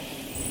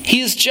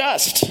He is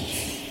just.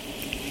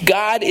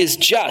 God is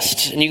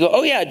just. And you go,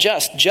 oh yeah,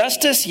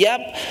 justice,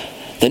 yep.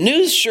 The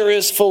news sure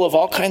is full of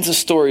all kinds of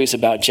stories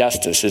about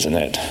justice, isn't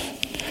it?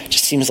 It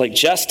just seems like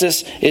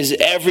justice is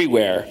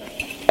everywhere.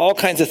 All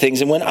kinds of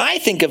things. And when I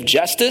think of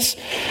justice,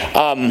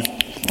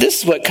 this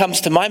is what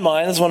comes to my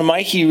mind. This is one of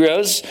my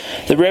heroes,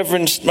 the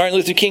Reverend Martin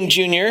Luther King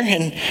Jr.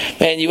 And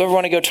man, you ever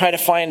want to go try to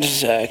find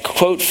a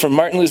quote from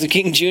Martin Luther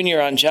King Jr.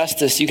 on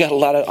justice, you got a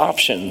lot of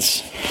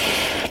options.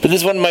 But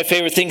this is one of my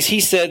favorite things. He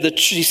said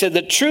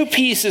that true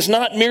peace is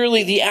not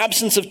merely the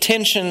absence of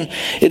tension,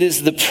 it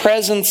is the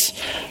presence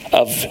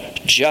of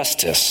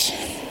justice.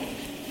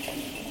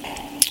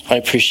 I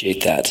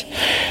appreciate that.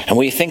 And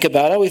we think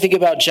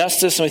about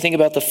justice, and we think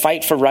about the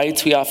fight for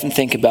rights. We often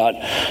think about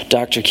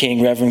Dr.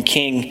 King, Reverend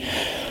King.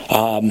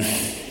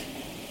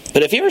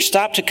 But if you ever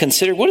stop to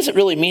consider, what does it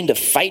really mean to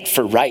fight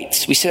for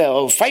rights? We say,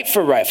 oh, fight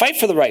for the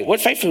right.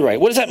 What fight for the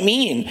right? What does that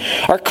mean?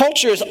 Our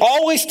culture is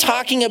always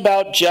talking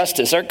about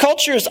justice. Our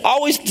culture is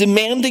always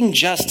demanding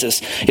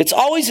justice. It's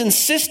always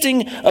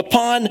insisting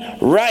upon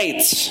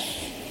rights.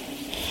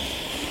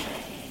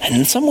 And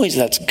in some ways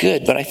that's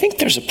good, but I think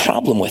there's a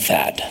problem with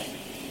that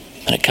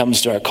when it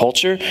comes to our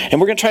culture,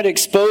 and we're going to try to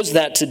expose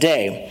that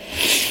today.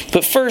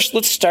 But first,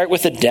 let's start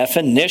with a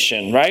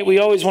definition, right? We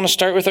always want to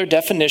start with our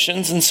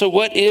definitions, and so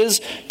what is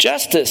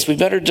justice? We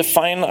better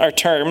define our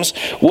terms.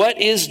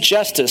 What is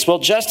justice? Well,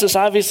 justice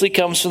obviously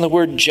comes from the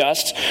word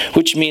just,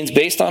 which means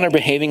based on or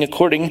behaving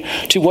according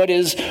to what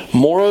is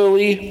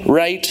morally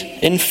right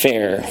and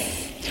fair.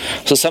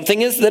 So something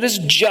that is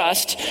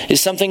just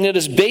is something that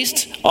is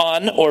based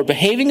on or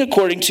behaving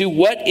according to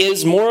what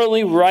is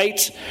morally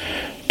right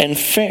and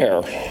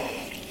fair.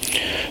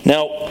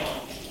 Now,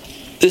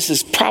 this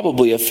is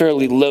probably a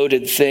fairly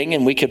loaded thing,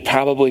 and we could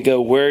probably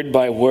go word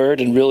by word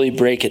and really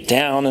break it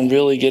down and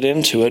really get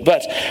into it.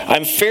 But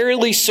I'm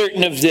fairly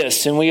certain of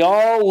this, and we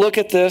all look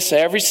at this,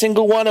 every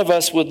single one of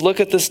us would look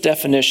at this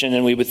definition,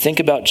 and we would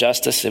think about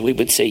justice, and we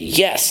would say,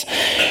 yes,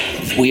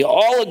 we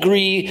all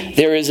agree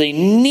there is a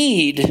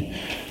need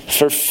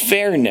for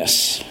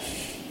fairness.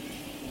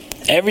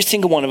 Every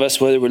single one of us,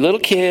 whether we're little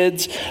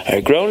kids or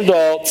grown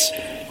adults,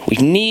 we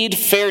need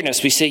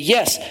fairness. We say,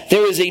 yes,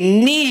 there is a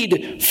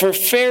need for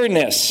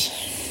fairness.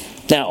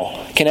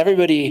 Now, can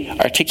everybody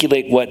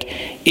articulate what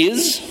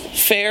is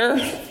fair?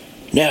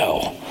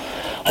 No.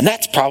 And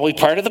that's probably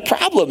part of the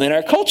problem in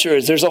our culture,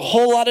 is there's a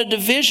whole lot of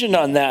division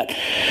on that.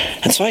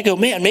 And so I go,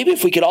 man, maybe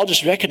if we could all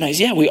just recognize,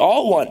 yeah, we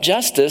all want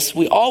justice.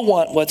 We all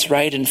want what's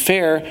right and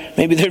fair.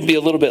 Maybe there'd be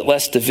a little bit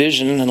less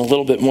division and a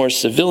little bit more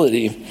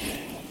civility.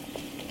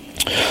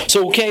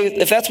 So, okay,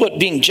 if that's what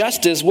being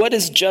just is, what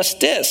is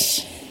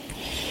justice?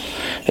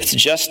 It's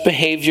just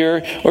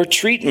behavior or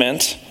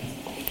treatment.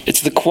 It's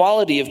the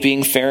quality of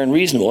being fair and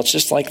reasonable. It's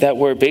just like that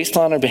word, based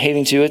on or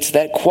behaving to. It's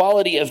that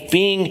quality of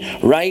being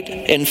right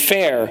and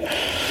fair.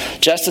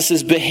 Justice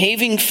is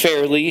behaving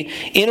fairly,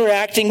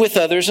 interacting with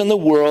others in the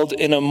world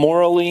in a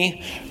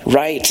morally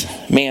right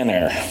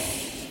manner.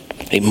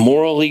 A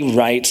morally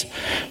right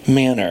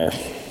manner.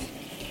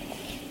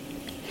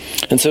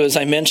 And so as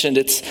I mentioned,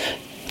 it's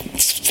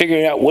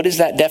figuring out what is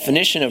that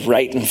definition of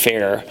right and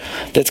fair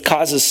that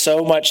causes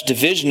so much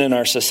division in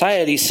our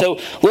society. So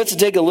let's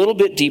dig a little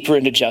bit deeper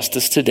into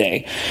justice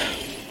today.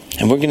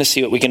 And we're going to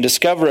see what we can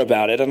discover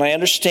about it. And I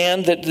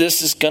understand that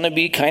this is going to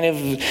be kind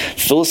of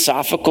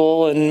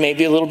philosophical and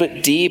maybe a little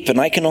bit deep, and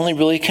I can only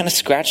really kind of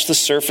scratch the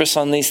surface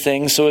on these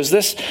things. So as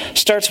this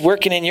starts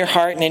working in your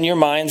heart and in your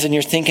minds, and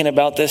you're thinking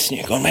about this, and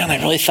you're going, man,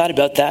 I really thought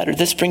about that, or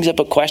this brings up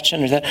a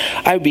question, or that,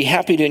 I would be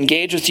happy to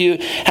engage with you,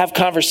 have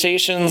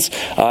conversations,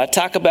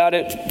 talk about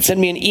it,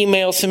 send me an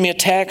email, send me a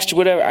text,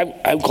 whatever.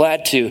 I'm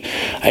glad to.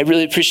 I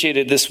really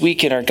appreciated this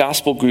week in our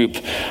gospel group.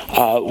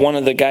 One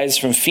of the guys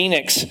from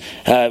Phoenix,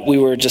 we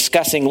were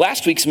discussing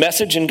last week's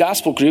message in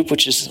gospel group,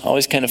 which is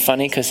always kind of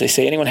funny because they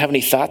say, anyone have any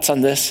thoughts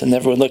on this? And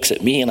everyone looks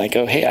at me and I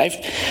go, hey,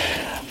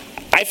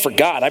 I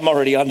forgot. I'm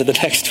already on to the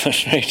next one,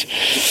 right?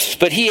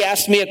 But he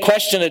asked me a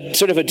question, a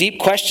sort of a deep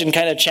question,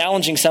 kind of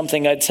challenging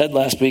something I'd said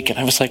last week. And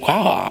I was like,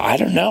 wow, I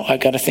don't know.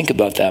 I've got to think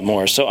about that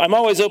more. So I'm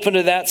always open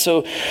to that.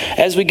 So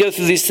as we go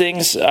through these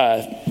things,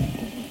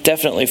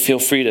 definitely feel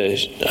free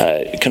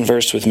to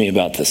converse with me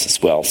about this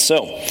as well.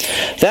 So,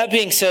 that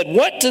being said,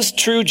 what does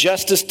true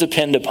justice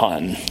depend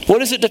upon? What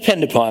does it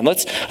depend upon?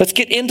 Let's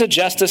get into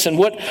justice and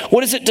what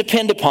does it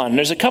depend upon? And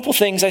there's a couple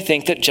things I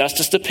think that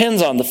justice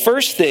depends on. The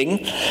first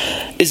thing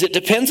is it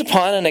depends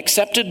upon an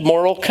accepted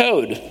moral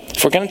code.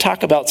 If we're going to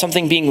talk about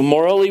something being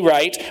morally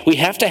right, we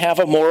have to have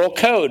a moral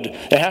code.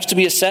 There has to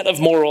be a set of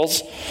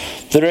morals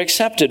that are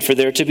accepted for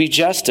there to be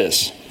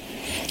justice.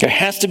 There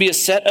has to be a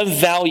set of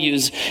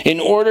values in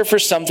order for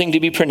something to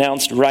be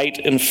pronounced right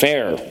and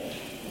fair.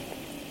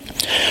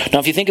 Now,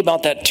 if you think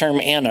about that term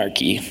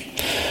anarchy,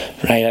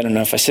 right? I don't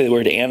know if I say the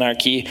word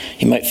anarchy,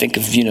 you might think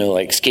of,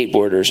 like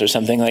skateboarders or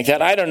something like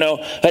that. I don't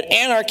know. But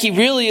anarchy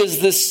really is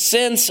this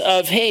sense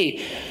of,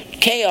 hey,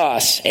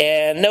 chaos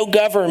and no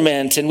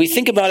government. And we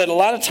think about it a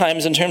lot of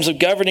times in terms of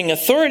governing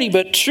authority,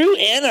 but true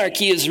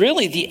anarchy is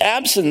really the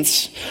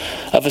absence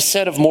of a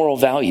set of moral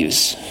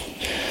values.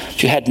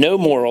 If you had no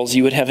morals,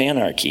 you would have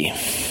anarchy.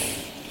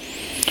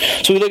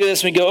 So we look at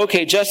this and we go,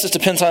 okay, justice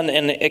depends on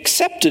an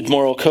accepted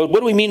moral code.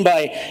 What do we mean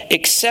by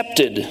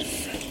accepted?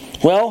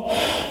 Well,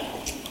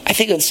 I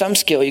think on some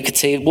scale you could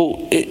say,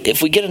 well,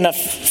 if we get enough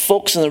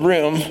folks in the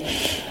room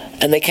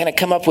and they kind of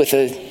come up with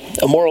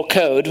a moral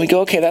code, we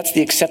go, okay, that's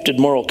the accepted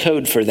moral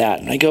code for that.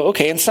 And I go,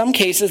 okay, in some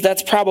cases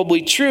that's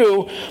probably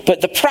true,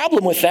 but the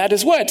problem with that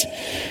is what?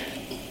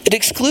 It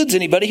excludes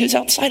anybody who's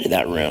outside of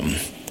that room.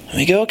 And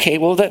we go, okay,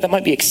 well, that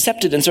might be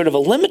accepted in sort of a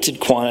limited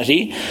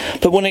quantity,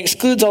 but when it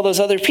excludes all those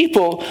other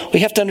people, we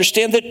have to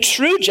understand that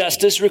true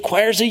justice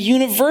requires a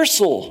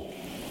universal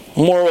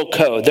moral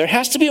code. There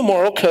has to be a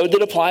moral code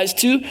that applies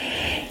to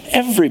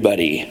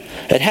everybody.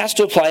 It has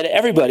to apply to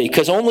everybody,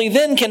 because only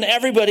then can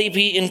everybody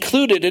be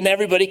included and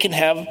everybody can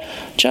have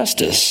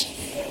justice.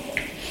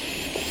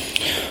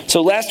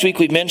 So last week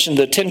we mentioned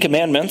the Ten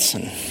Commandments,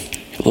 and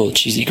a little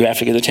cheesy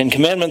graphic of the Ten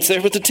Commandments there,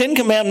 but the Ten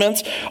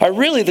Commandments are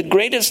really the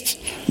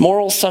greatest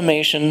moral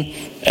summation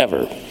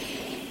ever.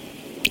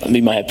 That'd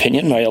be my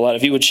opinion. A lot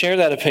of you would share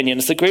that opinion.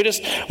 It's the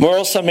greatest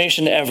moral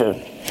summation ever.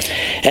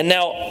 And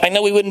now, I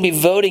know we wouldn't be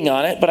voting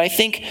on it, but I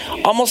think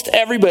almost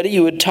everybody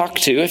you would talk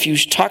to, if you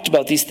talked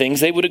about these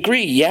things, they would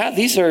agree, yeah,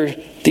 these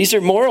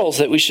are morals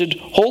that we should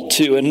hold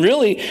to. And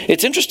really,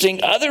 it's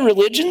interesting, other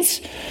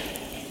religions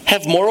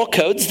have moral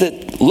codes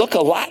that look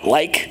a lot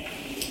like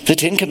the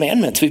Ten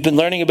Commandments. We've been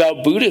learning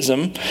about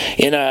Buddhism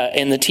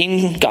in the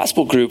teen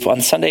gospel group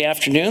on Sunday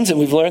afternoons, and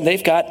we've learned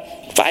they've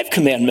got 5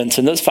 commandments,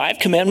 and those 5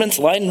 commandments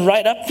line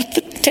right up with the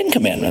 10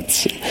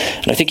 commandments.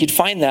 And I think you'd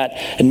find that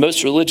in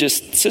most religious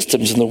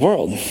systems in the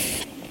world.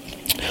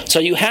 So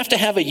you have to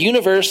have a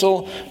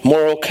universal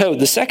moral code.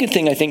 The second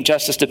thing I think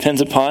justice depends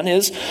upon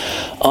is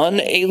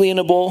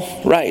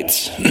unalienable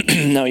rights.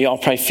 Now, y'all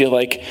probably feel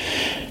like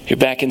you're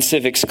back in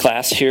civics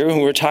class here when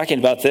we're talking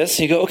about this.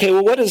 You go, okay,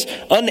 well, what does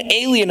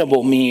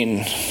unalienable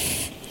mean?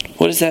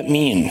 What does that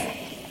mean?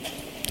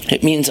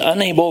 It means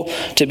unable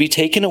to be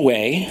taken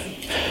away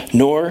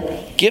nor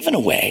given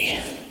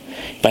away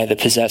by the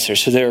possessor.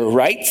 So there are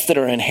rights that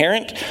are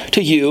inherent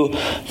to you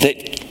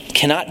that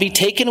cannot be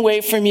taken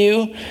away from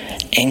you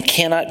and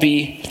cannot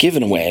be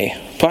given away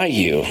by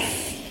you.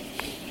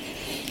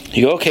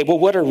 You go, okay, well,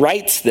 what are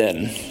rights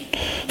then?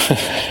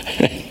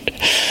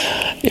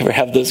 You ever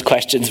have those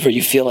questions where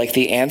you feel like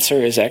the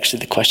answer is actually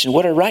the question,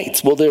 what are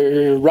rights? Well,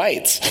 they're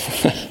rights.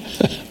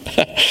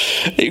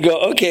 You go,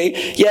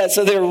 okay, yeah,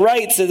 so they're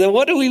rights. And then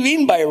what do we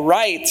mean by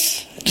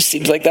rights? It just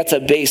seems like that's a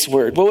base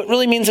word. Well, it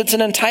really means it's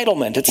an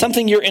entitlement. It's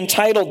something you're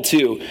entitled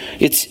to.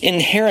 It's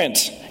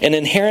inherent, an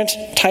inherent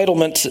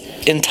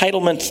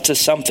entitlement to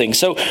something.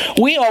 So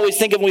we always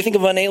think when we think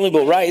of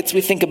unalienable rights,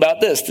 we think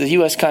about this, the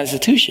U.S.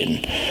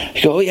 Constitution.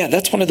 You go, oh yeah,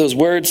 that's one of those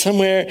words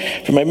somewhere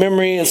from my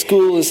memory in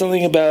school is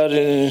something about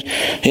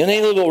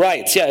inalienable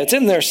rights. Yeah, it's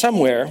in there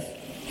somewhere.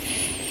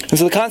 And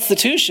so the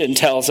Constitution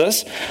tells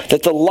us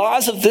that the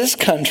laws of this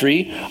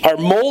country are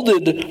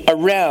molded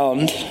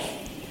around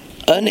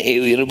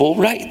unalienable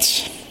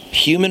rights,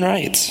 human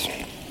rights.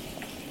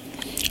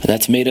 And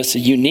that's made us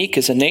unique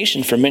as a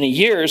nation for many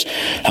years.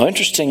 How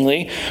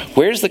interestingly,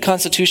 where does the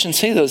Constitution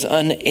say those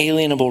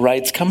unalienable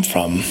rights come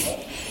from?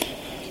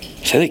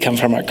 Say they come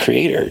from our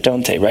Creator,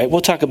 don't they, right?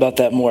 We'll talk about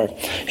that more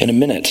in a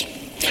minute.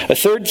 A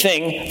third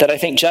thing that I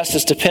think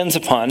justice depends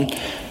upon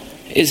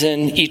is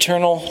an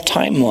eternal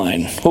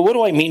timeline. Well, what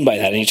do I mean by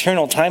that? An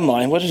eternal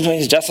timeline? What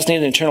does justice need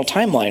an eternal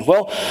timeline?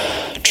 Well,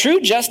 true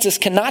justice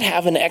cannot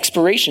have an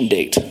expiration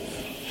date.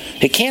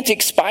 It can't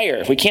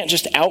expire. We can't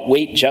just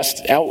wait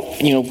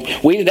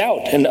it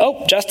out and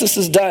justice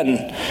is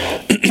done.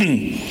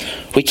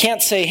 We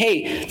can't say,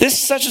 hey, this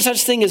such and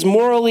such thing is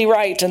morally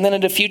right, and then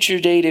at a future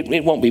date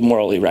it won't be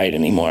morally right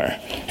anymore.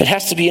 It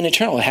has to be an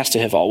eternal. It has to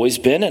have always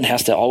been and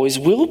has to always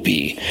will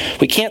be.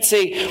 We can't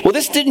say, well,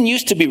 this didn't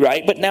used to be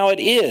right, but now it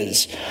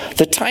is.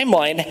 The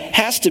timeline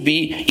has to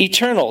be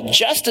eternal.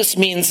 Justice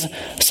means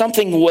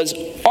something was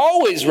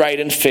always right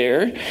and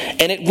fair,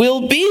 and it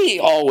will be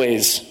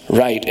always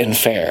right and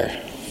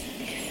fair.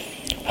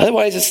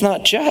 Otherwise, it's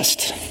not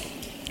just.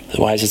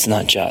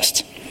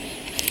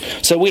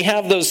 So we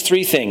have those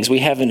 3 things. We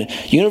have a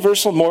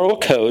universal moral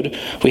code,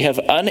 we have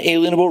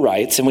unalienable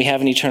rights, and we have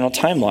an eternal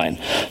timeline.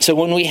 So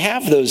when we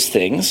have those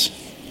things,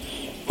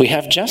 we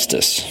have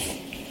justice.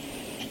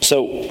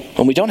 So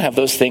when we don't have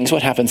those things,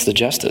 what happens to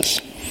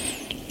justice?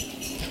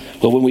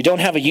 Well, when we don't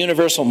have a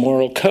universal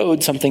moral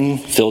code, something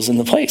fills in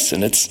the place,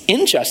 and it's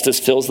injustice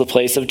fills the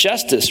place of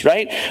justice,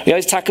 right? We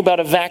always talk about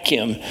a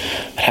vacuum.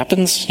 What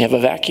happens? You have a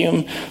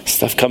vacuum,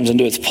 stuff comes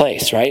into its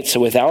place, right?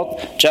 So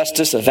without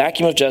justice, a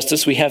vacuum of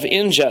justice, we have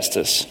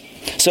injustice.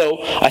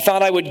 So I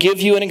thought I would give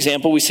you an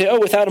example. We say,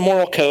 without a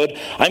moral code,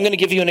 I'm going to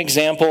give you an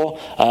example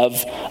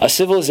of a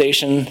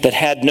civilization that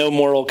had no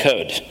moral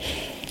code.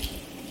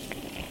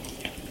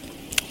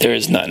 There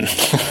is none.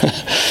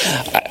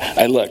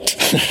 I looked.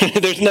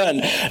 There's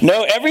none.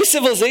 No, every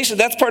civilization,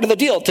 that's part of the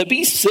deal. To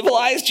be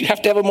civilized, you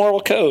have to have a moral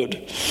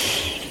code.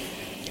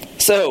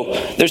 So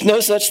there's no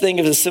such thing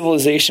as a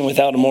civilization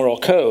without a moral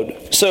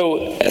code. So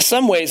in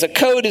some ways, a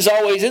code is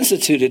always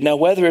instituted. Now,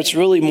 whether it's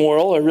really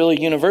moral or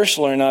really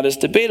universal or not is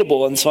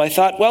debatable. And so I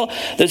thought, well,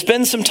 there's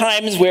been some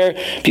times where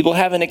people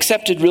haven't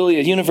accepted really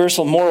a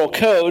universal moral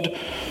code,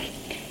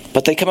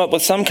 but they come up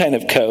with some kind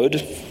of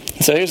code.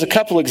 So here's a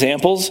couple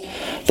examples.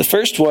 The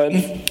first one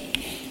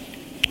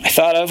I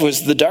thought of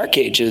was the Dark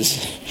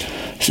Ages.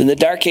 So in the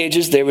Dark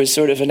Ages, there was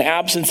sort of an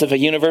absence of a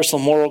universal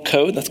moral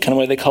code. That's kind of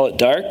why they call it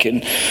dark.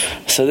 And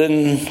so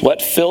then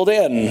what filled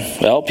in?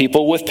 Well,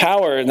 people with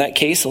power. In that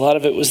case, a lot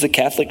of it was the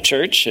Catholic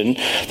Church. And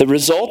the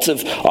result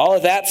of all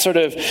of that sort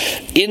of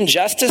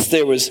injustice,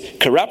 there was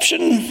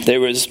corruption, there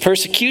was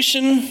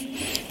persecution,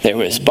 there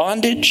was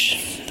bondage,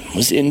 there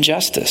was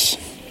injustice.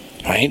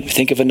 Right?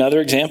 Think of another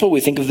example.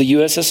 We think of the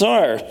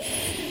USSR.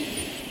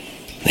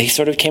 They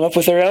sort of came up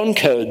with their own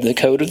code, the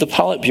code of the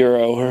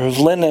Politburo or of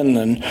Lenin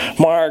and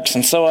Marx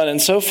and so on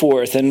and so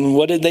forth. And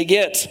what did they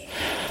get?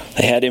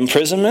 They had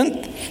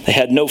imprisonment. They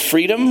had no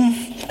freedom.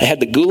 They had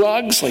the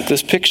gulags, like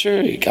this picture,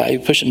 a guy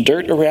pushing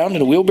dirt around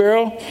in a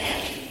wheelbarrow.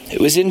 It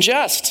was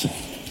unjust.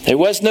 There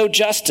was no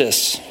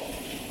justice.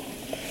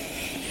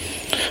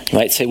 You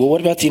might say, well,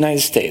 what about the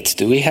United States?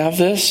 Do we have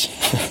this?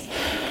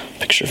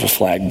 Picture of a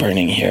flag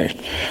burning here.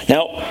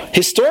 Now,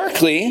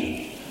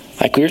 historically,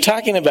 like we were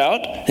talking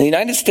about, in the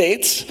United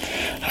States,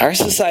 our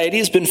society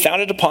has been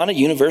founded upon a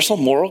universal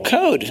moral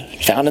code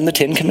found in the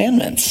Ten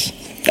Commandments.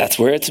 That's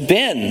where it's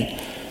been.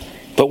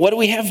 But what do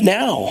we have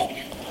now?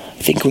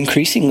 I think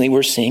increasingly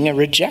we're seeing a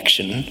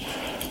rejection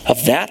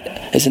of that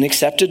as an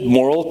accepted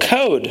moral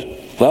code.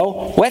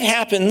 Well, what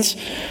happens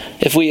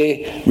if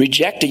we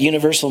reject a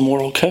universal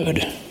moral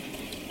code?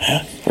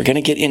 We're going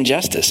to get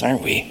injustice,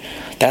 aren't we?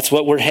 That's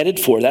what we're headed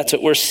for. That's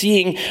what we're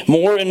seeing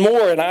more and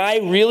more. And I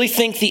really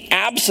think the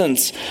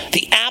absence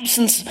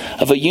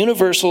of a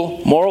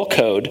universal moral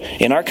code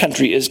in our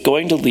country is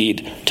going to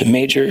lead to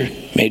major,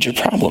 major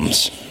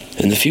problems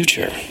in the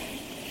future.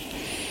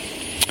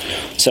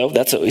 So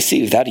that's what we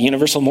see. Without a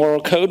universal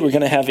moral code, we're going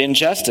to have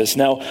injustice.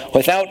 Now,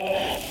 without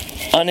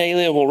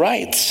unalienable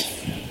rights,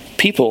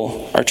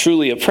 people are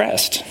truly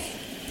oppressed.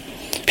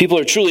 People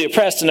are truly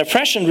oppressed, and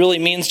oppression really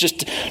means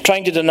just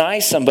trying to deny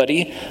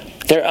somebody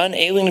their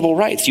unalienable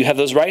rights. You have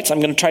those rights, I'm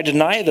going to try to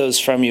deny those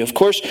from you. Of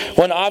course,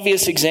 one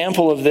obvious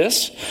example of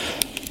this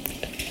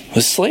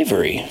was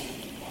slavery.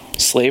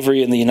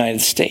 Slavery in the United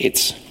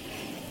States.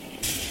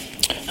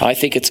 I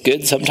think it's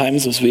good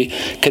sometimes as we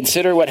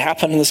consider what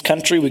happened in this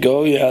country, we go,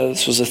 oh, yeah,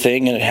 this was a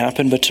thing and it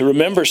happened. But to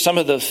remember some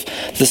of the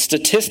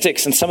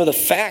statistics and some of the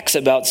facts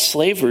about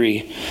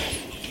slavery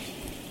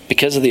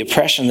because of the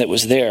oppression that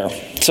was there.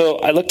 So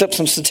I looked up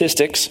some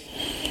statistics.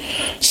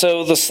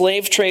 So the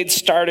slave trade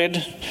started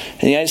in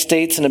the United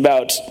States in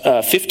about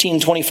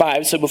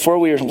 1525, so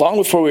long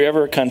before we were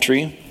ever a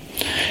country,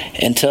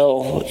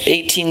 until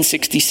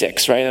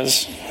 1866, right? That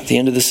was at the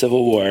end of the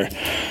Civil War.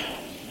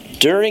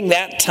 During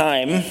that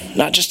time,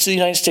 not just to the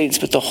United States,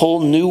 but the whole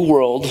New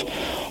World,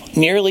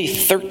 nearly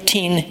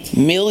 13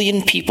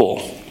 million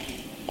people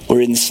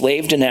were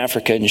enslaved in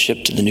Africa and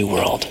shipped to the New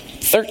World.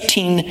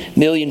 13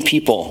 million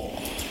people.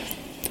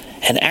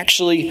 And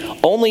actually,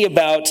 only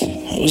about,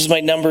 what was my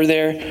number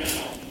there?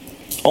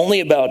 Only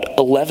about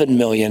 11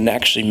 million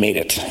actually made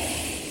it.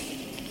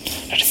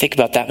 To think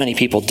about that many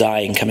people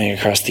dying coming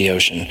across the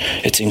ocean.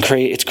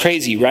 It's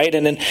crazy, right?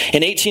 And in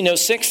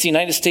 1806, the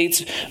United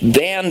States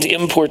banned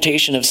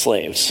importation of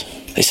slaves.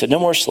 They said no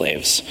more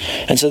slaves.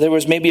 And so there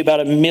was maybe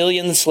about 1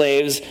 million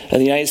slaves in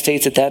the United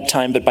States at that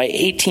time. But by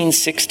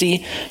 1860,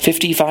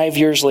 55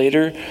 years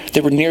later,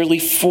 there were nearly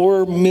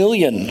 4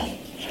 million.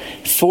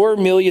 4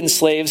 million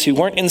slaves who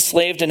weren't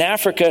enslaved in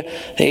Africa.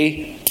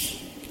 They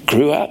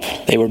grew up.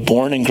 They were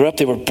born and grew up.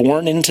 They were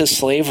born into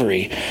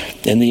slavery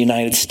in the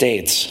United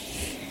States.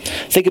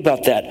 Think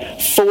about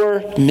that.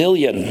 4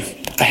 million.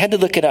 I had to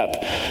look it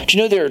up. Do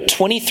you know there are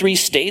 23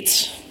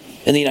 states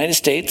in the United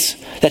States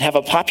that have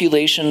a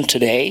population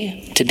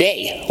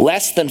today,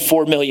 less than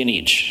 4 million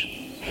each?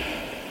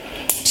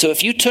 So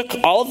if you took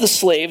all of the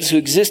slaves who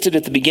existed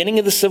at the beginning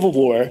of the Civil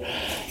War,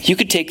 you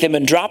could take them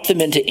and drop them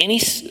into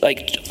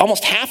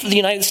almost half of the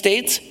United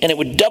States, and it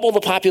would double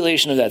the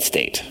population of that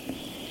state.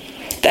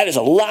 That is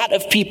a lot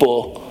of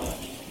people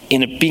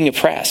being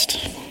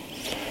oppressed.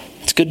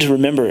 It's good to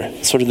remember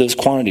sort of those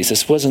quantities.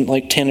 This wasn't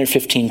like 10 or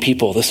 15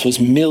 people. This was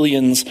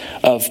millions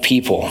of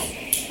people.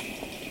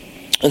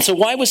 And so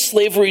why was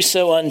slavery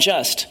so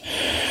unjust?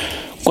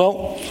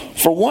 Well,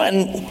 for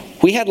one,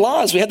 we had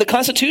laws. We had the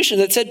Constitution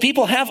that said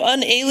people have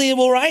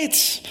unalienable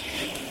rights.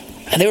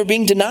 And they were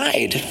being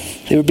denied.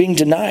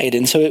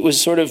 And so it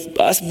was sort of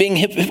us being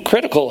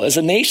hypocritical as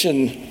a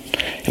nation.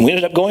 And we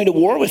ended up going to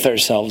war with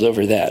ourselves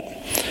over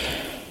that.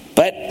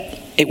 But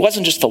it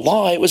wasn't just a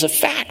law, it was a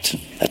fact.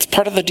 That's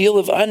part of the deal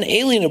of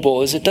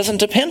unalienable, is it doesn't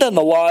depend on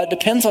the law, it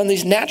depends on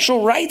these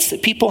natural rights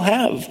that people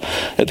have,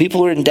 that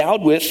people are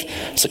endowed with,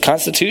 as the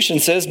Constitution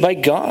says, by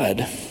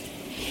God.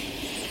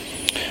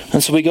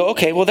 And so we go,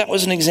 okay, well, that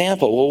was an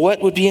example. Well,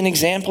 what would be an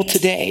example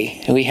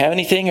today? Do we have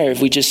anything? Or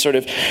have we just sort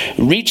of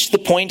reached the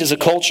point as a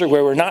culture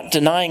where we're not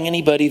denying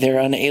anybody their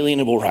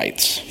unalienable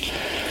rights?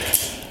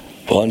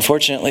 Well,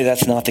 unfortunately,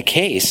 that's not the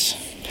case.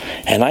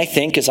 And I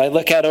think as I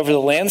look out over the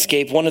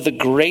landscape, one of the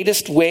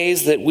greatest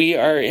ways that we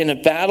are in a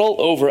battle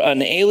over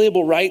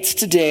unalienable rights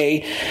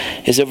today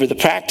is over the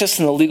practice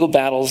and the legal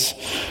battles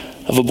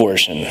of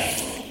abortion.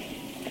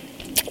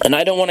 And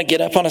I don't want to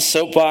get up on a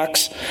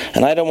soapbox,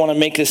 and I don't want to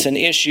make this an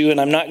issue, and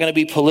I'm not going to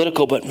be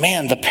political, but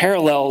man, the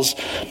parallels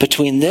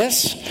between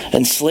this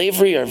and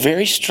slavery are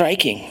very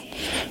striking.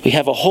 We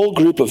have a whole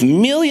group of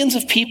millions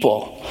of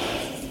people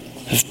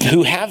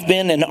who have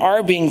been and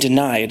are being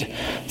denied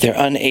their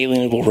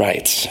unalienable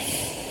rights.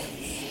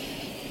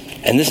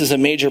 And this is a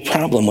major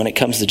problem when it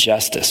comes to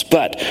justice.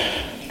 But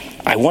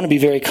I want to be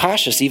very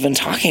cautious even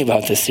talking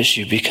about this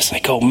issue, because I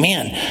go,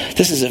 man,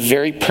 this is a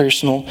very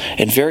personal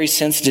and very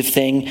sensitive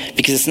thing,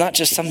 because it's not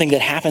just something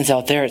that happens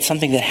out there, it's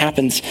something that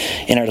happens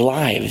in our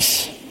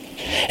lives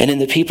and in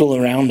the people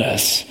around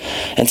us.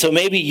 And so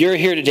maybe you're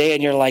here today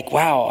and you're like,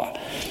 wow,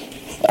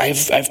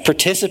 I've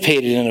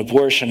participated in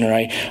abortion, or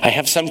I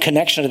have some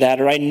connection to that,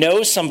 or I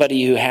know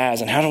somebody who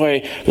has, and how do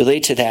I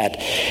relate to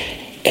that?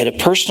 At a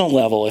personal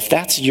level, if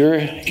that's your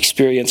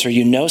experience, or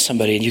you know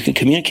somebody and you can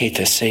communicate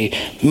this, say,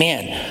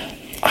 man,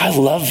 I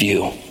love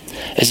you.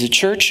 As a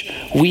church,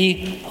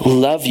 we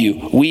love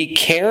you. We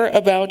care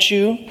about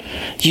you.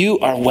 You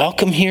are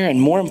welcome here,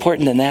 and more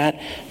important than that,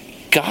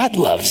 God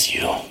loves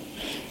you.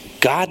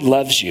 God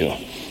loves you.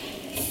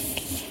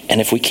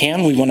 And if we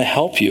can, we want to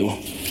help you.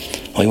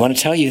 We want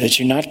to tell you that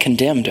you're not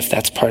condemned if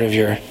that's part of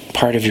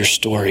your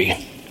story.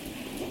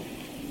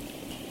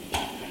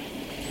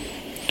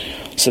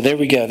 So there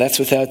we go. That's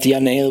without the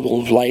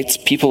unalienable rights.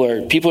 People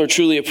are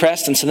truly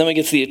oppressed. And so then we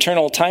get to the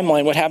eternal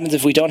timeline. What happens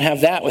if we don't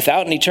have that?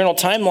 Without an eternal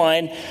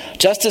timeline,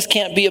 justice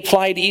can't be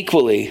applied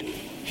equally.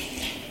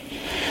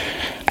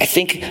 I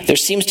think there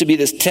seems to be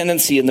this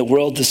tendency in the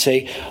world to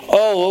say,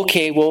 oh,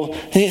 okay, well,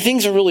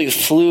 things are really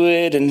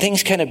fluid and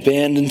things kind of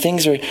bend and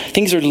things are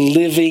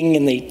living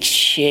and they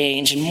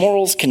change and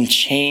morals can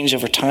change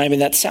over time,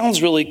 and that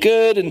sounds really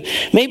good, and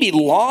maybe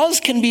laws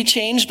can be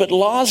changed, but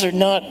laws are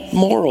not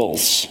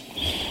morals.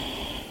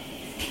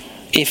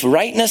 If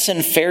rightness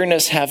and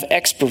fairness have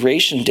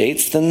expiration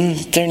dates, then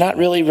they're not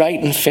really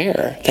right and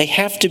fair. They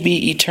have to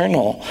be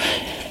eternal,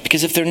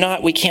 because if they're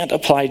not, we can't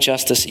apply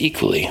justice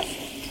equally.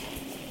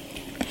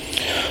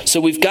 So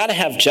we've got to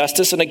have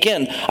justice, and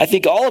again, I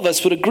think all of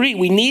us would agree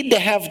we need to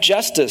have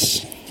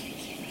justice.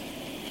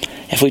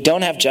 If we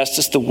don't have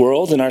justice, the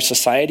world and our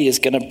society is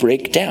going to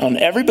break down.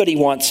 Everybody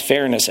wants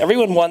fairness.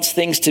 Everyone wants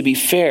things to be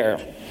fair.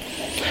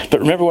 But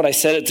remember what I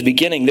said at the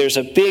beginning, there's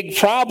a big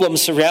problem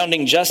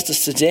surrounding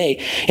justice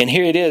today. And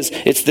here it is.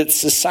 It's that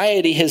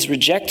society has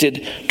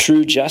rejected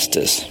true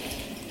justice.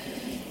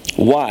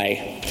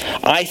 Why?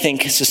 I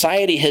think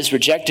society has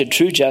rejected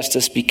true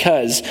justice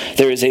because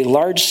there is a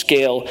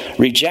large-scale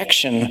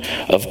rejection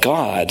of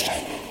God.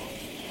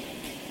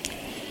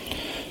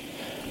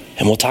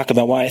 And we'll talk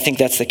about why I think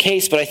that's the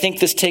case, but I think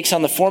this takes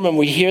on the form, and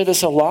we hear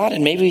this a lot,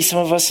 and maybe some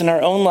of us in our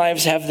own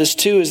lives have this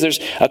too, is there's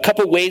a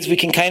couple ways we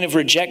can kind of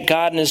reject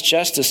God and his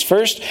justice.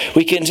 First,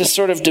 we can just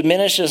sort of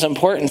diminish his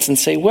importance and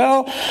say,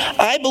 well,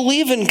 I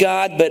believe in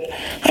God, but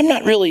I'm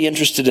not really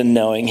interested in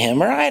knowing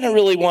him, or I don't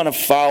really want to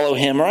follow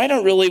him, or I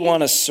don't really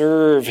want to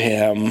serve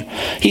him.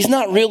 He's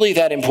not really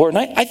that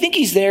important. I think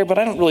he's there, but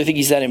I don't really think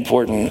he's that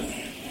important.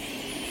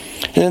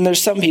 And then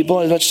there's some people,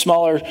 a much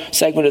smaller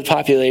segment of the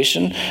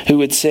population, who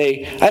would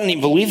say, I don't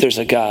even believe there's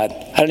a God.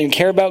 I don't even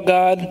care about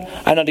God.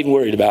 I'm not even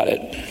worried about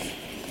it.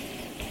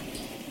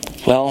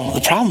 Well,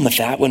 the problem with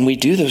that when we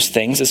do those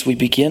things is we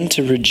begin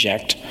to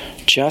reject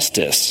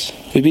justice.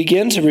 We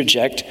begin to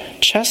reject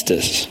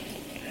justice.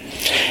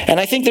 And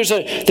I think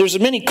there's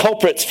many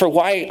culprits for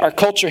why our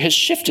culture has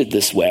shifted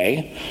this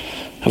way.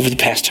 Over the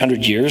past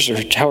 100 years, or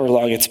however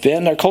long it's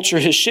been, our culture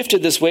has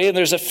shifted this way, and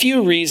there's a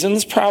few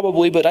reasons,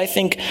 probably, but I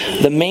think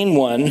the main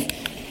one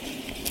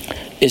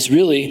is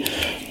really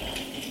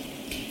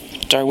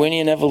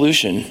Darwinian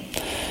evolution.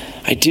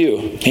 I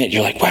do. Man,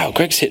 you're like, wow,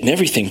 Greg's hitting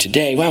everything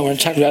today. Wow, we're going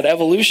to talk about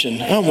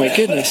evolution. Oh my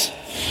goodness.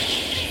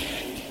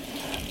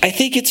 I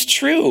think it's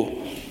true.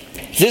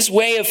 This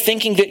way of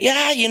thinking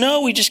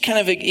that, we just kind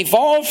of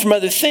evolved from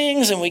other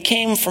things, and we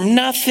came from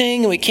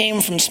nothing, and we came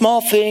from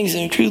small things,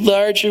 and we grew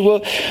larger.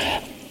 Well,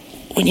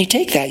 when you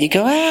take that, you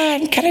go,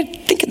 I'm kind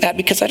of thinking that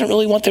because I don't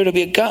really want there to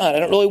be a God. I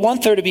don't really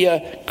want there to be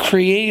a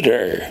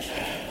creator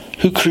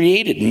who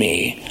created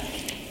me.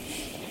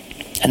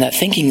 And that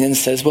thinking then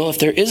says, well, if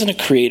there isn't a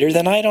creator,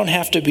 then I don't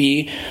have to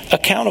be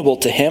accountable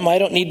to him. I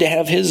don't need to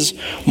have his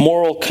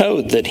moral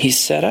code that he's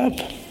set up.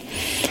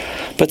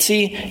 But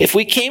see, if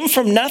we came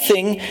from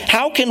nothing,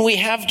 how can we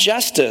have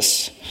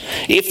justice?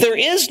 If there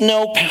is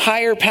no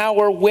higher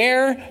power,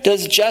 where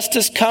does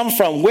justice come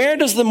from? Where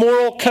does the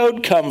moral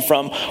code come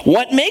from?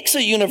 What makes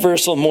a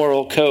universal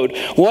moral code?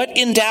 What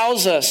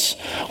endows us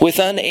with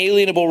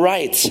unalienable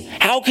rights?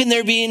 How can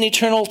there be an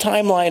eternal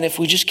timeline if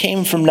we just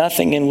came from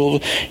nothing and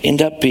we'll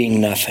end up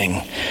being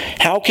nothing?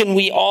 How can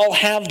we all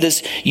have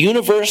this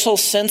universal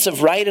sense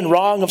of right and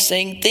wrong, of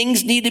saying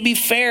things need to be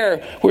fair?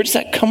 Where does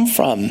that come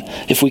from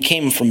if we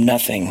came from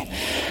nothing?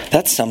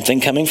 That's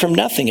something coming from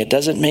nothing. It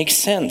doesn't make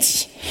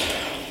sense.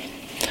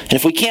 And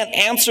if we can't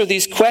answer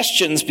these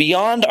questions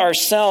beyond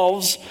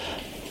ourselves,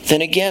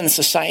 then again,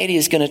 society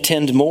is going to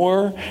tend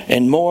more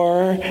and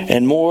more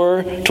and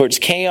more towards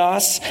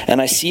chaos,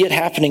 and I see it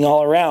happening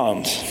all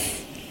around.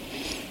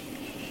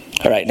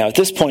 All right, now at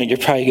this point, you're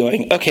probably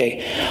going,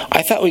 okay,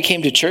 I thought we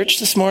came to church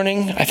this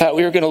morning. I thought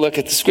we were going to look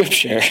at the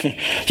scripture.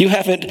 You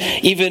haven't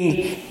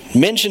even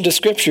mentioned a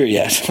scripture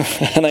yet.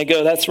 And I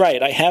go, that's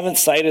right. I haven't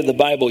cited the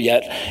Bible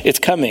yet. It's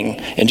coming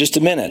in just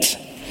a minute.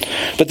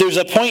 But there's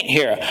a point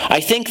here. I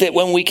think that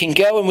when we can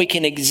go and we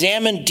can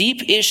examine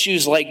deep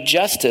issues like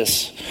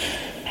justice,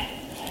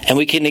 and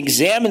we can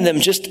examine them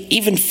just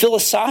even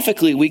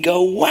philosophically, we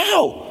go,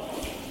 wow,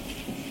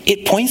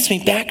 it points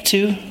me back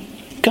to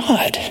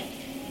God.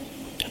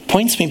 It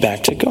points me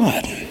back to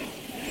God.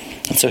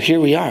 And so here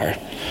we are.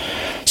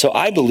 So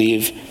I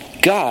believe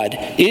God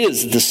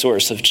is the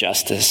source of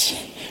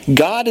justice.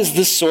 God is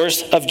the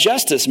source of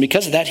justice, and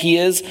because of that, he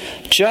is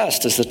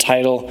just, as the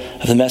title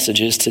of the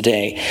message is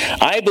today.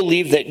 I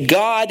believe that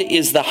God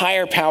is the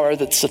higher power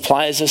that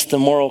supplies us the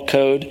moral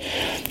code.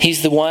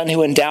 He's the one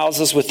who endows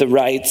us with the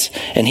rights,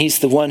 and he's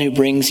the one who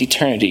brings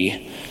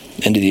eternity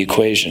into the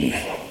equation.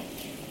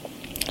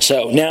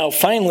 So now,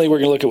 finally, we're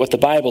going to look at what the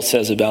Bible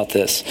says about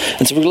this.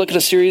 And so we're going to look at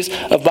a series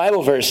of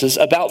Bible verses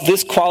about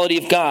this quality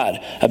of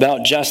God,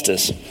 about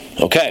justice.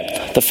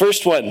 Okay, the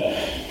first one,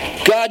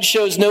 God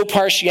shows no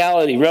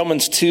partiality,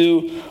 Romans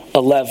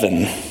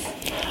 2:11.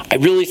 I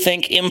really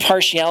think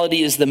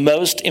impartiality is the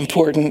most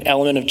important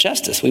element of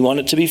justice. We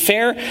want it to be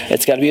fair.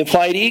 It's got to be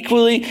applied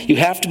equally. You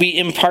have to be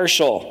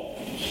impartial.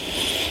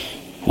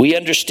 We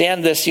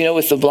understand this,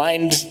 with the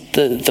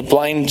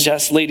blind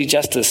just Lady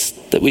Justice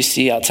that we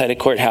see outside of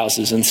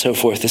courthouses and so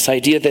forth. This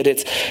idea that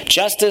it's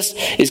justice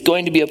is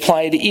going to be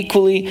applied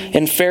equally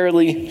and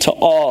fairly to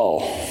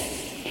all.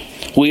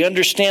 We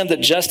understand that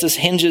justice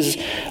hinges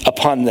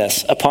upon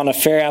this, upon a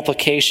fair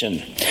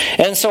application.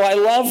 And so I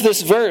love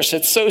this verse.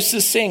 It's so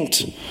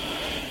succinct.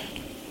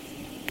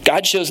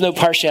 God shows no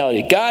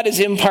partiality. God is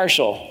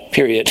impartial,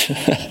 period.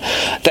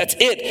 That's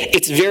it.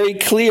 It's very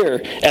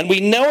clear. And we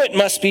know it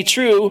must be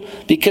true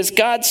because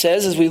God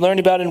says, as we learned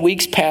about in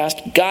weeks past,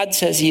 God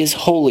says he is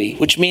holy,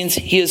 which means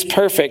he is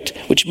perfect,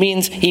 which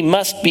means he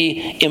must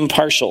be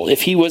impartial.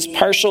 If he was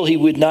partial, he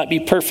would not be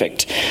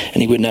perfect,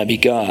 and he would not be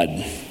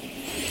God.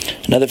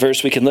 Another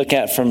verse we can look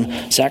at from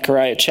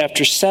Zechariah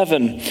chapter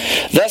 7.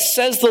 Thus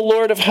says the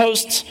Lord of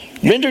hosts,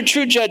 render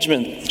true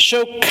judgment,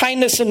 show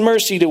kindness and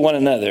mercy to one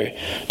another.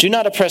 Do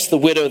not oppress the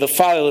widow, the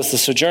fatherless, the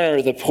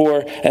sojourner, the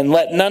poor, and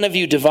let none of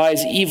you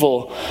devise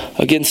evil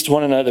against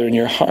one another in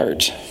your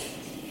heart.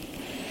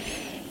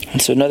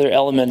 And so another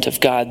element of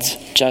God's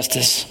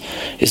justice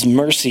is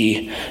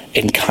mercy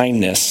and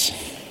kindness.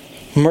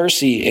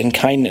 Mercy and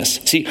kindness.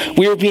 See,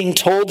 we are being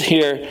told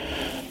here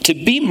to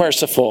be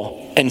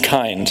merciful and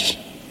kind.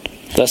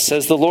 Thus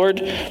says the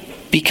Lord,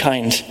 be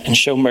kind and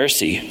show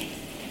mercy.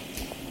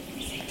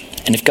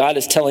 And if God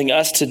is telling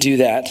us to do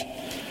that,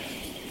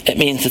 it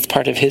means it's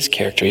part of his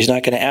character. He's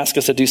not going to ask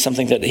us to do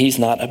something that he's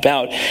not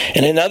about.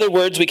 And in other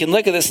words, we can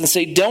look at this and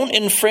say, don't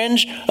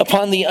infringe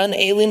upon the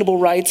unalienable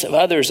rights of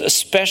others,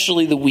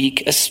 especially the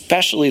weak,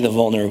 especially the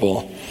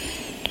vulnerable.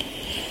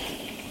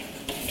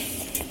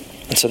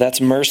 And so that's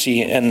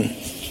mercy, and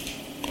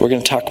we're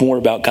going to talk more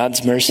about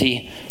God's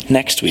mercy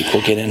next week.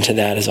 We'll get into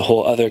that as a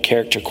whole other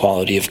character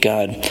quality of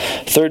God.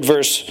 Third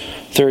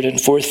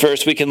and fourth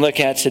verse we can look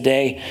at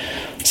today.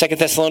 2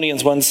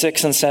 Thessalonians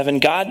 1:6 and 7.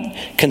 God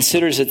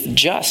considers it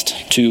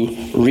just to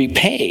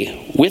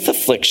repay with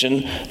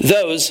affliction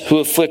those who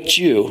afflict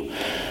you,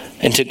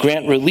 and to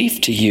grant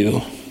relief to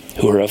you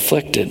who are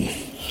afflicted.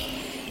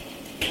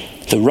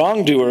 The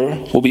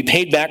wrongdoer will be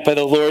paid back by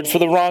the Lord for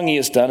the wrong he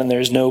has done, and there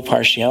is no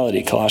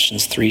partiality.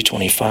 Colossians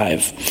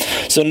 3:25.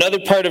 So another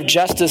part of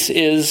justice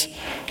is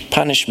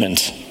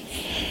punishment.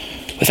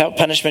 Without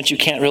punishment, you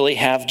can't really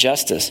have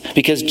justice,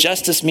 because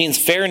justice means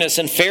fairness,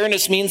 and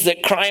fairness means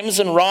that crimes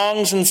and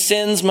wrongs and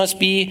sins must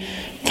be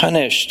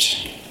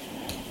punished.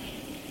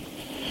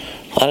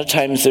 A lot of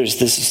times there's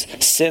this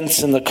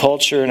sense in the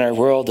culture in our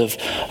world of,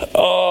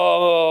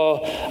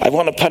 I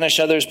want to punish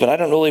others, but I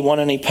don't really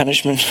want any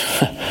punishment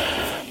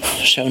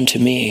shown to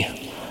me.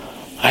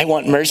 I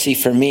want mercy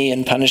for me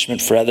and punishment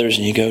for others.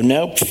 And you go,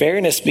 nope,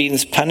 fairness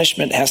means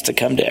punishment has to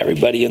come to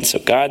everybody. And so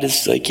God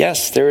is like,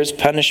 yes, there is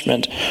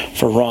punishment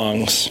for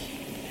wrongs.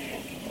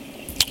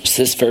 It's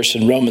this verse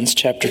in Romans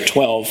chapter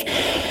 12.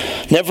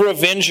 Never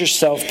avenge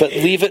yourself, but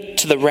leave it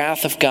to the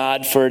wrath of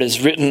God, for it is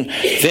written,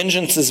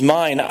 vengeance is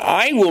mine,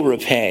 I will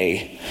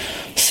repay,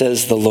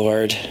 says the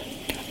Lord.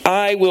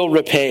 I will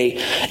repay.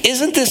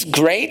 Isn't this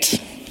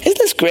great? Isn't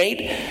this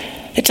great?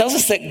 It tells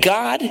us that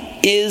God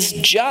is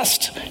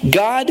just.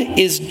 God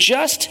is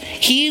just.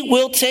 He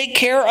will take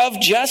care of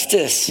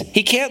justice.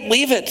 He can't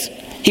leave it.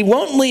 He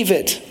won't leave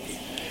it.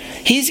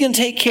 He's going to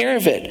take care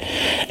of it.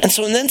 And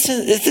so in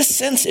this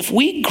sense, if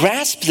we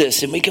grasp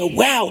this and we go,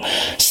 wow,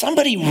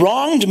 somebody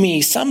wronged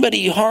me,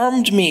 somebody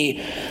harmed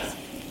me,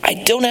 I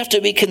don't have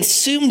to be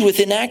consumed with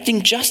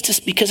enacting justice,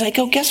 because I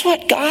go, guess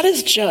what? God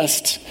is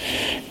just.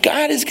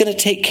 God is going to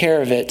take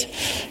care of it.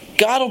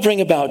 God will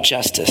bring about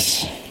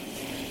justice.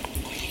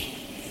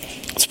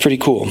 It's pretty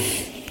cool.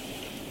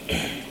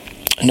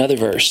 Another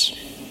verse.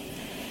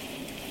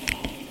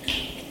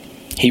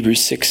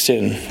 Hebrews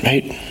 6:10,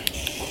 right?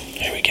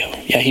 There we go.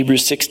 Yeah,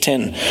 Hebrews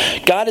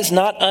 6:10. God is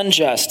not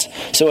unjust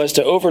so as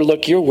to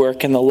overlook your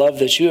work and the love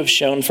that you have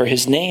shown for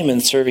his name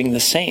in serving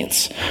the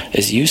saints,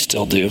 as you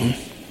still do.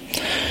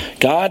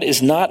 God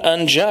is not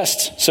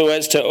unjust so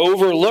as to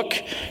overlook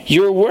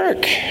your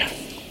work.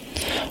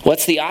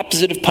 What's the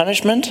opposite of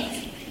punishment?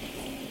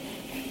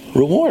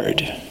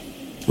 Reward.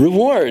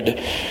 Reward.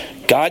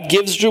 God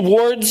gives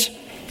rewards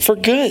for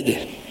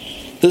good.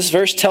 This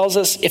verse tells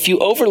us if you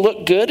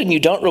overlook good and you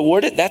don't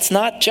reward it, that's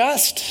not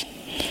just.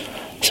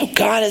 So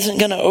God isn't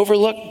going to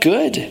overlook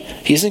good.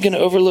 He isn't going to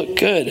overlook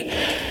good.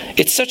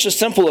 It's such a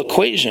simple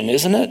equation,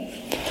 isn't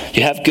it?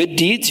 You have good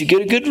deeds, you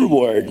get a good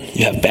reward.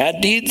 You have bad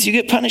deeds, you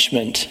get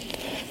punishment.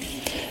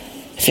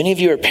 If any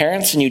of you are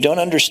parents and you don't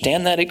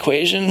understand that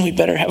equation, we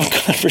better have a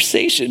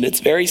conversation.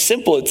 It's very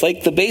simple. It's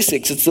like the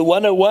basics. It's the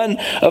 101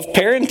 of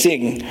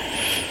parenting.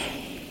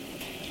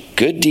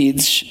 Good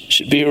deeds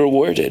should be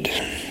rewarded.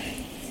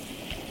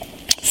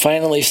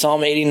 Finally,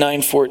 Psalm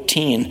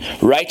 89:14.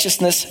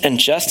 Righteousness and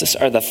justice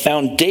are the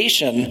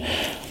foundation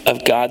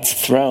of God's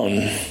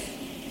throne.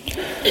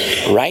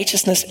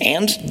 Righteousness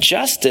and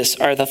justice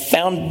are the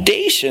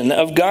foundation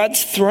of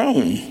God's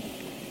throne.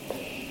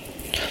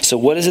 So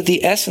what is at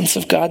the essence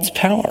of God's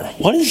power?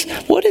 What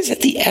is at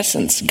the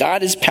essence?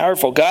 God is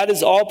powerful. God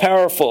is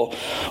all-powerful.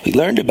 We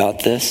learned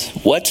about this.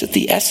 What's at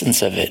the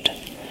essence of it?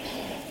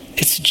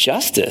 It's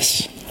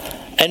justice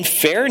and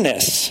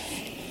fairness.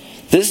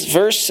 This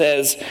verse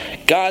says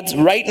God's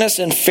rightness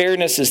and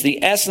fairness is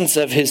the essence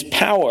of his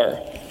power.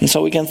 And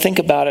so we can think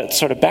about it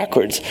sort of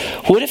backwards.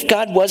 What if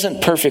God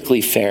wasn't perfectly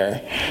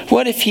fair?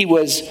 What if he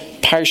was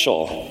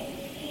partial?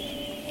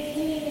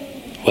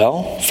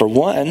 Well, for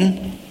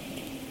one,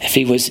 if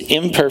he was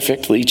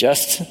imperfectly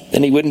just,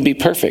 then he wouldn't be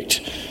perfect.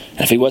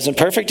 And if he wasn't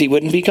perfect, he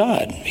wouldn't be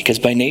God, because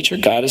by nature,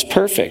 God is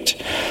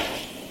perfect.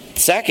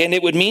 Second,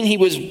 it would mean he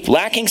was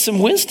lacking some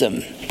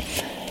wisdom.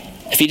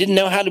 If he didn't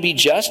know how to be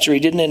just, or he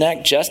didn't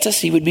enact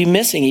justice, he would be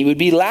missing. He would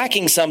be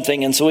lacking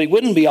something, and so he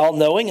wouldn't be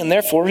all-knowing, and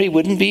therefore he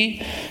wouldn't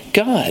be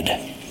God.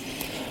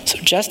 So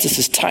justice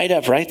is tied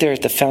up right there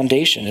at the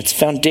foundation. It's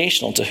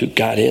foundational to who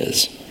God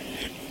is.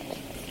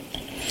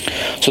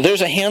 So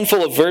there's a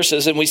handful of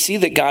verses, and we see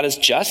that God is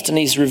just, and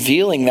he's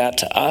revealing that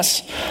to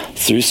us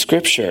through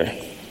Scripture.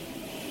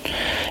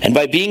 And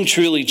by being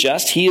truly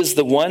just, he is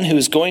the one who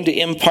is going to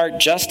impart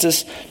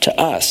justice to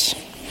us.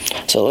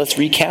 So let's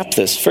recap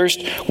this.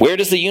 First, where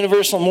does the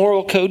universal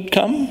moral code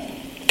come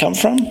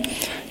from?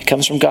 It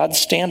comes from God's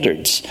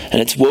standards,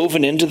 and it's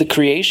woven into the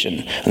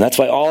creation. And that's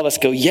why all of us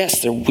go,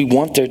 yes, we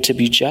want there to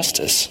be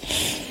justice.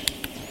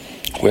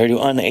 Where do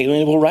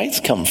unalienable rights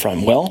come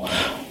from? Well,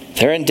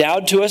 they're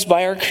endowed to us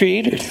by our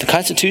Creator. The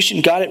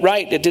Constitution got it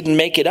right. It didn't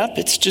make it up.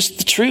 It's just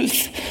the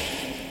truth.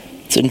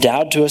 It's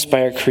endowed to us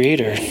by our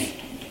Creator.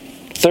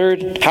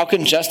 Third, how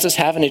can justice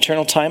have an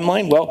eternal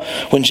timeline? Well,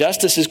 when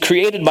justice is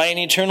created by an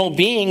eternal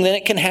being, then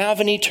it can have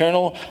an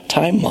eternal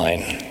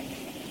timeline.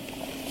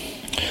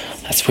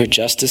 That's where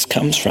justice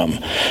comes from.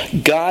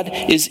 God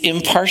is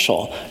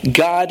impartial.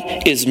 God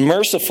is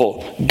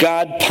merciful.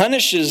 God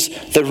punishes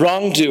the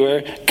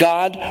wrongdoer.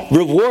 God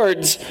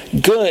rewards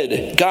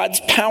good.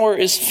 God's power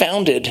is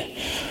founded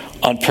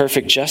on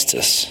perfect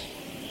justice.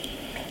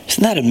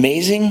 Isn't that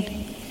amazing?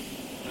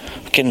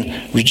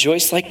 Can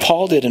rejoice like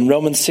Paul did in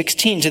Romans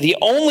 16. To the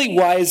only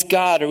wise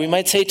God, or we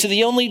might say to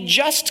the only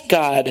just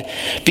God,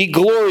 be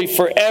glory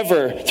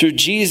forever through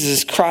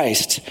Jesus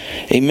Christ.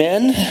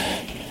 Amen?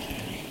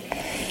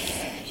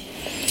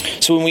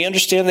 So when we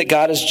understand that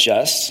God is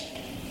just,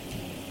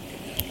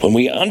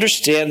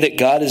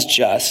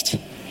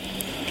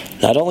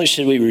 not only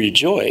should we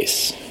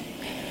rejoice,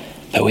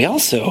 but we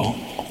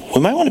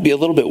might want to be a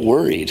little bit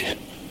worried.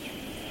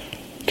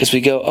 Because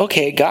we go,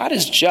 okay, God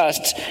is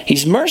just,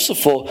 he's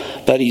merciful,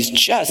 but he's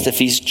just. If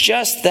he's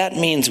just, that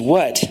means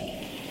what?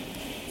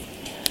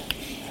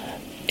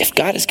 If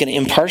God is going to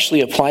impartially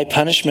apply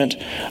punishment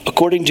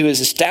according to his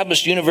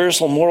established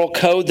universal moral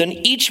code, then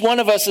each one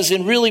of us is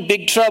in really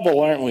big trouble,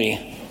 aren't we?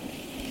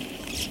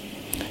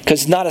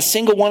 Because not a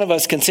single one of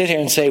us can sit here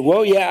and say,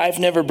 whoa, yeah, I've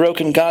never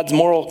broken God's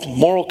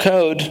moral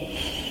code.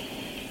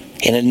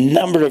 in a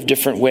number of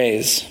different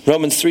ways.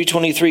 Romans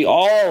 3:23,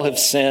 all have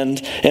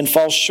sinned and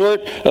fall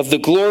short of the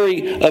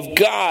glory of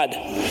God.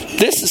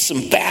 This is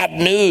some bad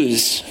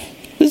news.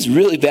 This is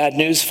really bad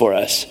news for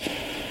us.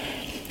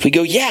 We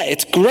go, yeah,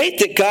 it's great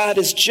that God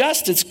is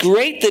just. It's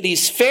great that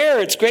he's fair.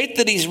 It's great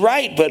that he's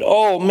right. But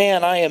oh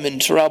man, I am in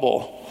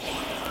trouble.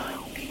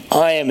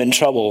 I am in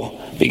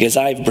trouble because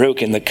I've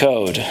broken the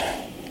code.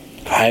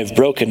 I've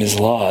broken his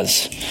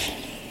laws.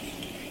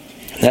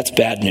 That's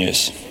bad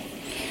news.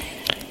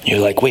 You're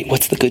like, wait,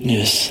 what's the good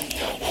news?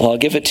 Well, I'll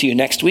give it to you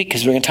next week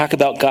because we're going to talk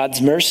about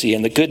God's mercy,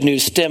 and the good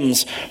news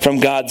stems from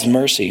God's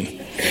mercy.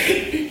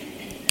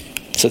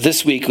 So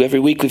this week, every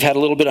week we've had a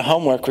little bit of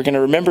homework. We're going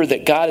to remember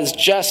that God is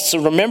just. So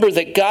remember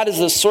that God is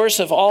the source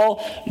of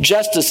all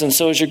justice. And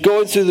so as you're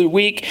going through the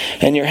week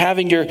and you're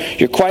having your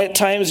quiet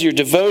times, your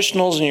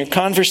devotionals and your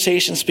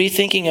conversations, be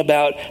thinking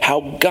about how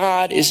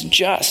God is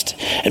just.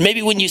 And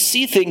maybe when you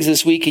see things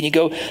this week and you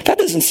go, that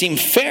doesn't seem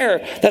fair,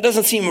 that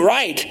doesn't seem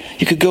right,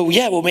 you could go,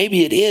 yeah, well,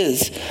 maybe it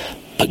is.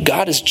 But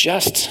God is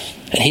just,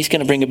 and he's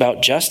going to bring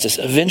about justice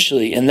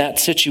eventually in that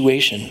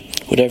situation,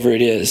 whatever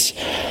it is.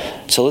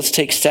 So let's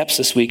take steps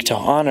this week to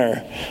honor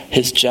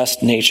his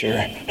just nature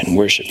and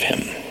worship him.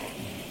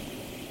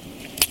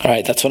 All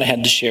right, that's what I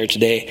had to share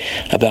today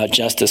about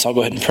justice. I'll go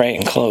ahead and pray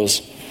and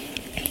close.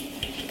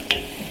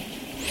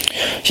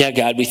 Yeah,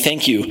 God, we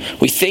thank you.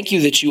 We thank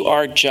you that you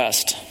are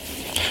just.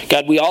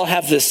 God, we all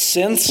have this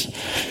sense,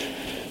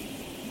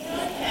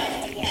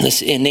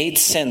 this innate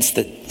sense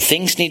that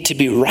things need to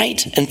be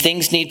right and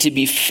things need to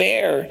be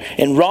fair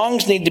and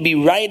wrongs need to be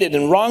righted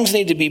and wrongs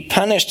need to be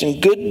punished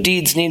and good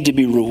deeds need to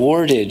be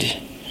rewarded.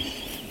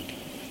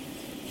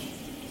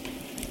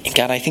 And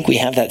God, I think we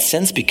have that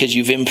sense because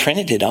you've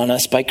imprinted it on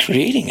us by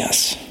creating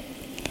us.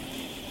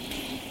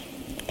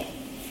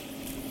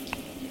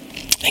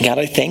 And God,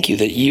 I thank you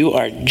that you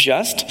are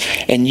just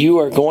and you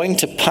are going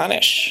to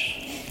punish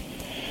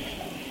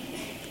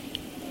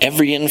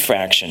every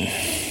infraction.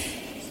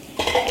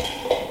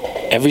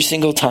 Every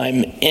single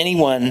time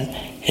anyone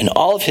in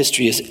all of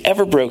history has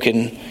ever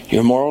broken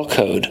your moral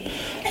code,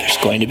 there's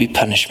going to be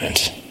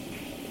punishment.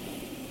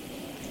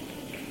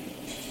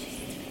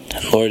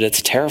 And Lord,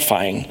 it's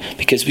terrifying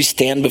because we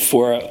stand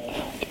before a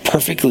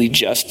perfectly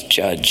just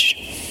judge.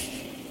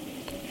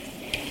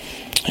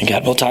 And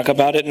God, we'll talk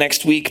about it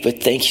next week,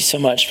 but thank you so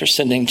much for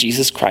sending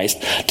Jesus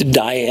Christ to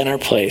die in our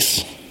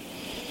place,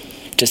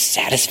 to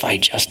satisfy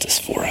justice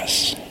for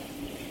us.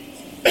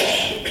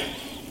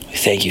 We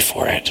thank you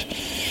for it.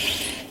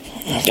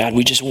 God,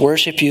 we just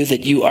worship you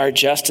that you are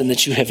just and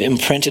that you have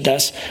imprinted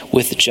us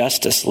with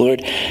justice.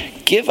 Lord,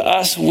 give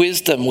us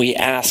wisdom, we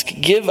ask.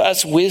 Give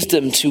us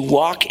wisdom to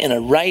walk in a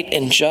right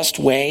and just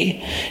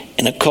way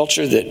in a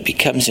culture that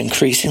becomes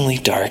increasingly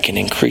dark and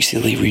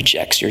increasingly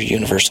rejects your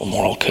universal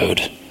moral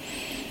code.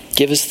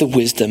 Give us the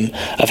wisdom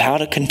of how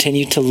to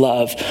continue to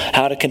love,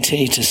 how to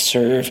continue to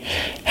serve,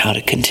 how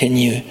to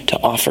continue to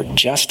offer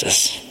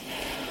justice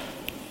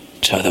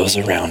to those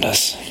around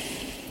us.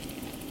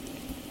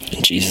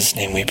 In Jesus'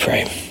 name we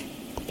pray.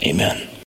 Amen.